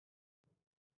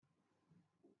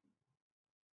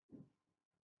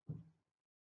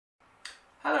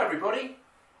Hello everybody,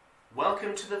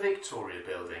 welcome to the Victoria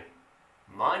Building.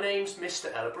 My name's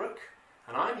Mr. Ellerbrook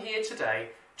and I'm here today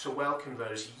to welcome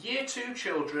those Year 2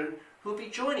 children who'll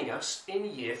be joining us in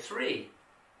Year 3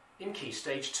 in Key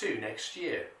Stage 2 next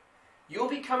year. You'll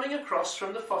be coming across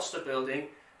from the Foster Building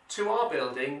to our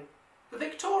building, the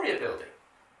Victoria Building.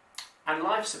 And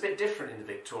life's a bit different in the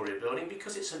Victoria Building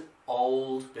because it's an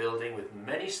old building with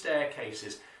many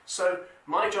staircases. So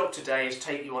my job today is to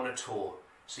take you on a tour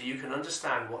so you can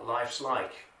understand what life's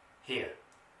like here.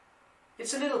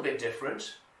 It's a little bit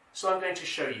different, so I'm going to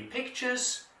show you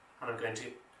pictures and I'm going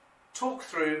to talk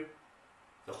through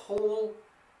the hall,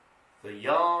 the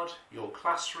yard, your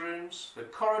classrooms, the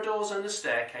corridors and the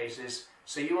staircases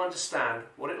so you understand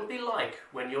what it'll be like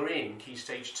when you're in Key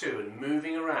Stage 2 and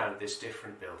moving around this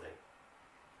different building.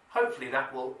 Hopefully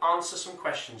that will answer some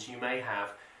questions you may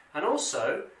have and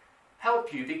also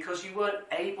help you because you weren't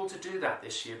able to do that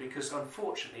this year because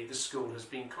unfortunately the school has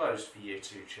been closed for Year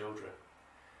 2 children.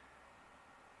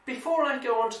 Before I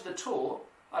go on to the tour,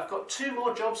 I've got 2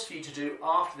 more jobs for you to do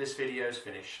after this video is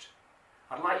finished.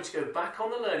 I'd like you to go back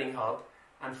on the Learning Hub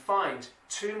and find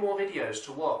 2 more videos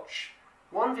to watch.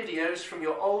 One video is from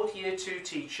your old Year 2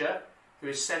 teacher who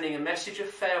is sending a message of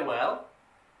farewell,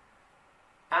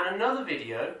 and another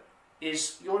video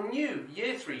is your new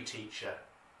Year 3 teacher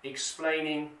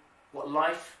explaining what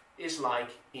life is like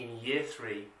in Year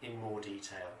 3 in more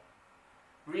detail.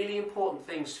 Really important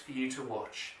things for you to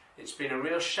watch. It's been a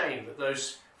real shame that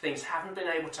those things haven't been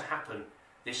able to happen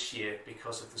this year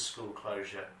because of the school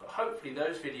closure. But hopefully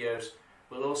those videos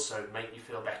will also make you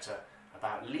feel better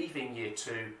about leaving Year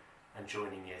 2 and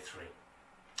joining Year 3.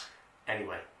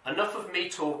 Anyway, enough of me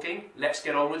talking, let's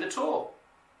get on with the tour.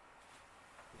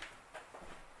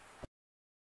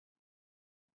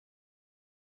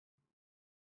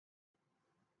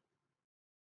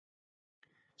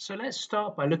 So let's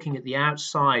start by looking at the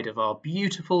outside of our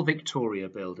beautiful Victoria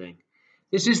Building.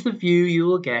 This is the view you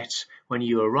will get when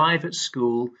you arrive at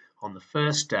school on the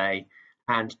first day,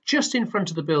 and just in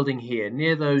front of the building here,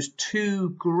 near those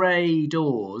 2 grey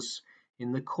doors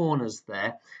in the corners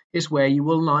there, is where you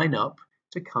will line up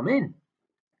to come in.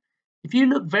 If you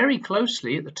look very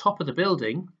closely at the top of the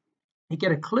building, you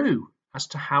get a clue as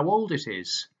to how old it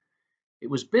is. It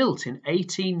was built in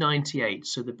 1898,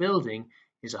 so the building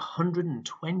is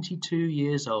 122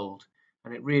 years old,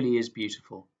 and it really is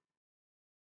beautiful.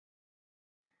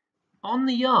 On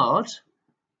the yard,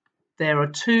 there are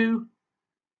 2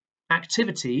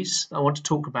 activities I want to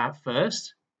talk about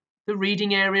first, the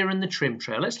reading area and the trim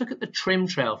trail. Let's look at the trim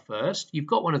trail first. You've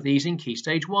got one of these in Key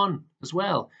Stage 1 as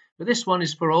well, but this one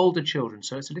is for older children,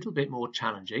 so it's a little bit more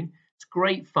challenging. It's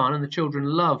great fun, and the children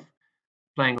love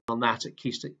playing on that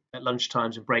at lunch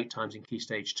times and break times in Key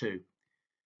Stage 2.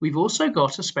 We've also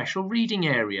got a special reading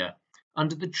area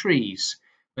under the trees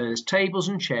where there's tables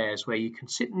and chairs where you can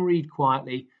sit and read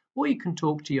quietly, or you can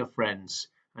talk to your friends,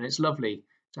 and it's lovely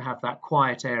to have that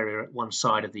quiet area at one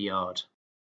side of the yard.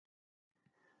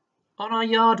 On our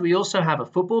yard we also have a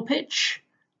football pitch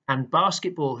and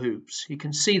basketball hoops. You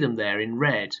can see them there in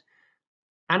red.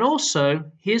 And also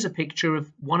here's a picture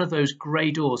of one of those grey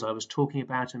doors I was talking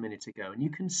about a minute ago, and you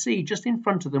can see just in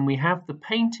front of them we have the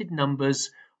painted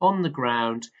numbers on the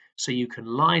ground so you can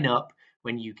line up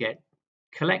when you get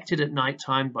collected at night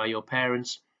time by your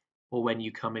parents, or when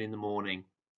you come in the morning,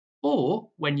 or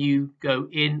when you go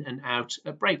in and out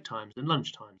at break times and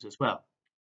lunch times as well.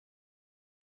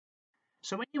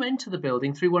 So when you enter the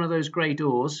building through one of those grey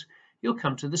doors, you'll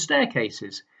come to the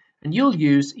staircases, and you'll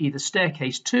use either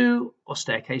staircase 2 or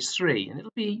staircase 3, and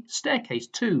it'll be staircase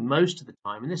 2 most of the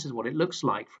time, and this is what it looks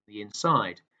like from the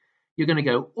inside. You're going to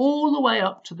go all the way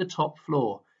up to the top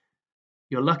floor.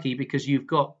 You're lucky because you've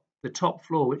got the top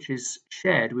floor which is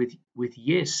shared with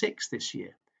Year 6 this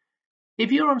year.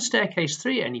 If you're on staircase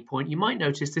 3 at any point, you might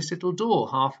notice this little door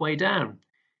halfway down.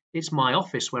 It's my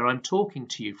office where I'm talking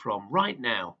to you from right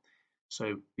now.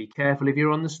 So be careful if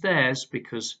you're on the stairs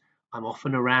because I'm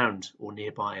often around or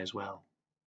nearby as well.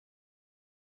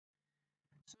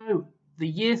 So the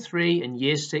Year 3 and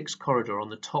Year 6 corridor on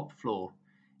the top floor.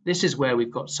 This is where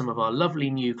we've got some of our lovely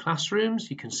new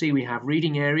classrooms. You can see we have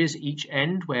reading areas at each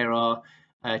end where our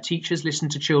teachers listen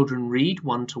to children read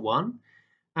one-to-one.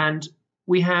 And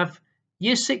we have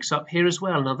Year 6 up here as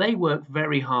well. Now they work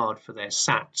very hard for their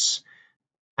SATs,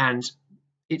 and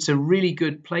it's a really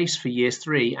good place for Year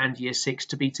 3 and Year 6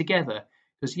 to be together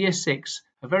because Year 6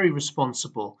 are very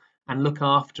responsible and look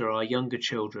after our younger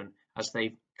children as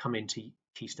they come into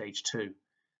Key Stage 2.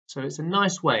 So it's a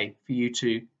nice way for you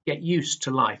to get used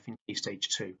to life in Key Stage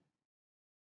 2. Look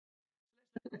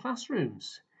at the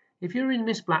classrooms. If you're in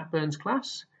Miss Blackburn's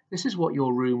class, this is what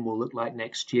your room will look like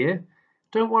next year.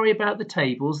 Don't worry about the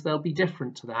tables, they'll be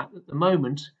different to that. At the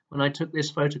moment, when I took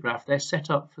this photograph, they're set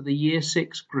up for the Year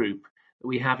 6 group that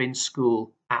we have in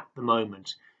school at the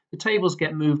moment. The tables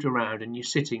get moved around and you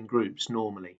sit in groups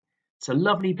normally. It's a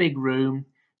lovely big room,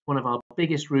 one of our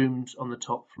biggest rooms on the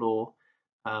top floor,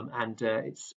 and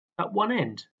it's at one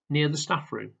end near the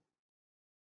staff room.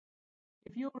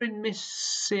 If you're in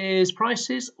Mrs.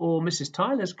 Price's or Mrs.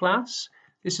 Tyler's class,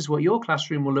 this is what your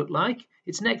classroom will look like.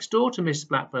 It's next door to Miss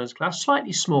Blackburn's class,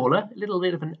 slightly smaller, a little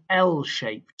bit of an L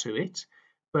shape to it,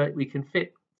 but we can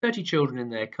fit 30 children in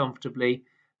there comfortably,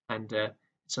 and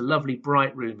it's a lovely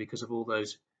bright room because of all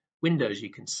those windows you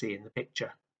can see in the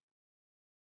picture.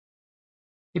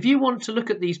 If you want to look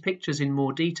at these pictures in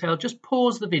more detail, just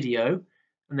pause the video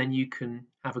and then you can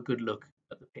have a good look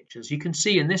at the pictures. You can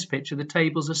see in this picture the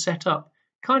tables are set up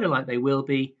kind of like they will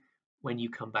be when you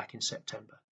come back in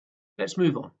September. Let's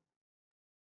move on.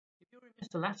 If you're in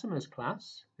Mr. Latimer's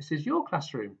class, this is your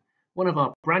classroom, one of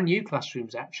our brand new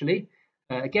classrooms actually.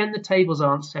 Again, the tables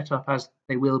aren't set up as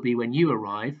they will be when you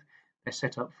arrive. They're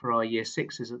set up for our Year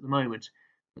 6s at the moment,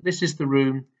 but this is the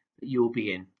room that you'll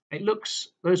be in.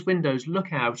 Those windows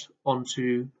look out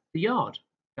onto the yard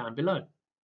down below.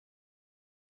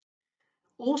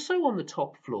 Also on the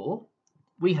top floor,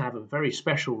 we have a very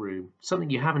special room, something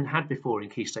you haven't had before in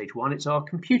Key Stage 1. It's our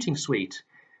computing suite.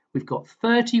 We've got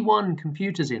 31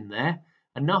 computers in there,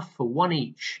 enough for one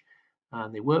each,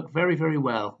 and they work very, very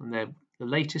well, and they're the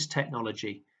latest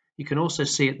technology. You can also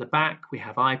see at the back we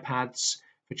have iPads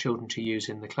for children to use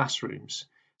in the classrooms.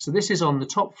 So this is on the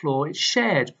top floor. It's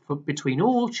shared between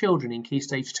all children in Key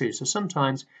Stage 2, so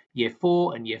sometimes Year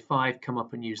 4 and Year 5 come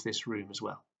up and use this room as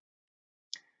well.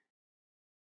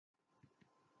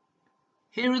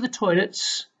 Here are the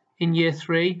toilets in Year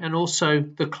 3 and also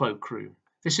the cloakroom.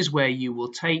 This is where you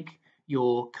will take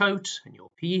your coat and your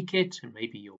PE kit and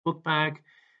maybe your book bag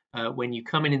when you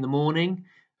come in the morning.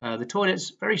 The toilet's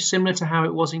very similar to how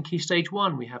it was in Key Stage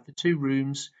 1. We have the two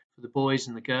rooms for the boys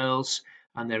and the girls,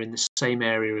 and they're in the same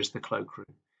area as the cloakroom.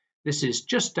 This is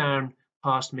just down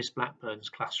past Miss Blackburn's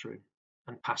classroom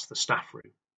and past the staff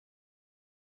room.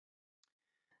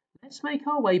 Let's make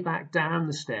our way back down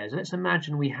the stairs. Let's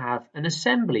imagine we have an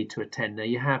assembly to attend. Now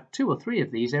you have 2 or 3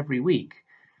 of these every week.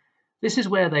 This is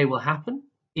where they will happen,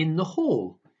 in the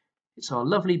hall. It's our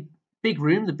lovely big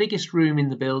room, the biggest room in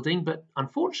the building, but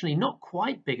unfortunately not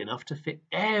quite big enough to fit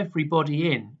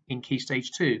everybody in Key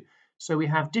Stage 2. So we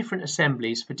have different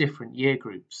assemblies for different year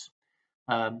groups.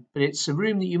 But it's a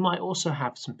room that you might also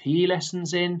have some PE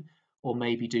lessons in, or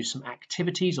maybe do some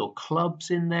activities or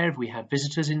clubs in there if we have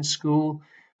visitors in school.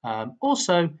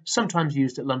 Also sometimes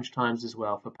used at lunchtimes as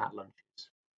well for packed lunches.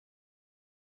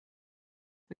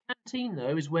 The canteen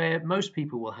though is where most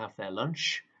people will have their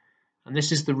lunch, and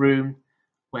this is the room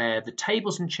where the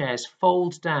tables and chairs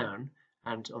fold down,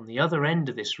 and on the other end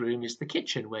of this room is the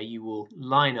kitchen where you will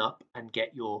line up and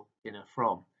get your dinner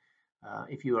from.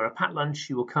 If you are a packed lunch,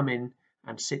 you will come in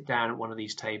and sit down at one of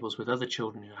these tables with other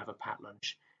children who have a packed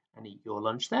lunch and eat your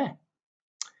lunch there.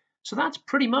 So that's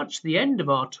pretty much the end of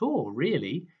our tour,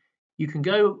 really. You can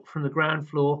go from the ground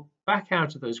floor back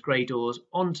out of those grey doors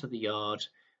onto the yard,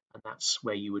 and that's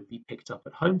where you would be picked up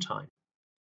at home time.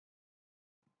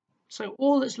 So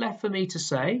all that's left for me to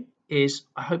say is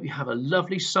I hope you have a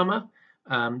lovely summer.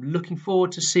 Looking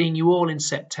forward to seeing you all in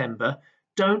September.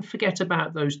 Don't forget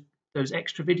about those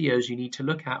extra videos you need to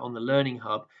look at on the Learning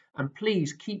Hub, and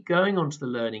please keep going onto the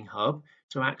Learning Hub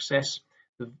to access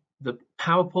the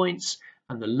PowerPoints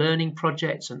and the learning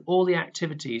projects and all the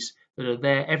activities that are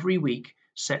there every week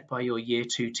set by your Year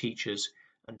 2 teachers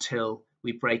until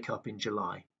we break up in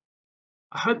July.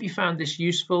 I hope you found this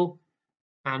useful,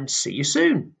 and see you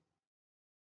soon.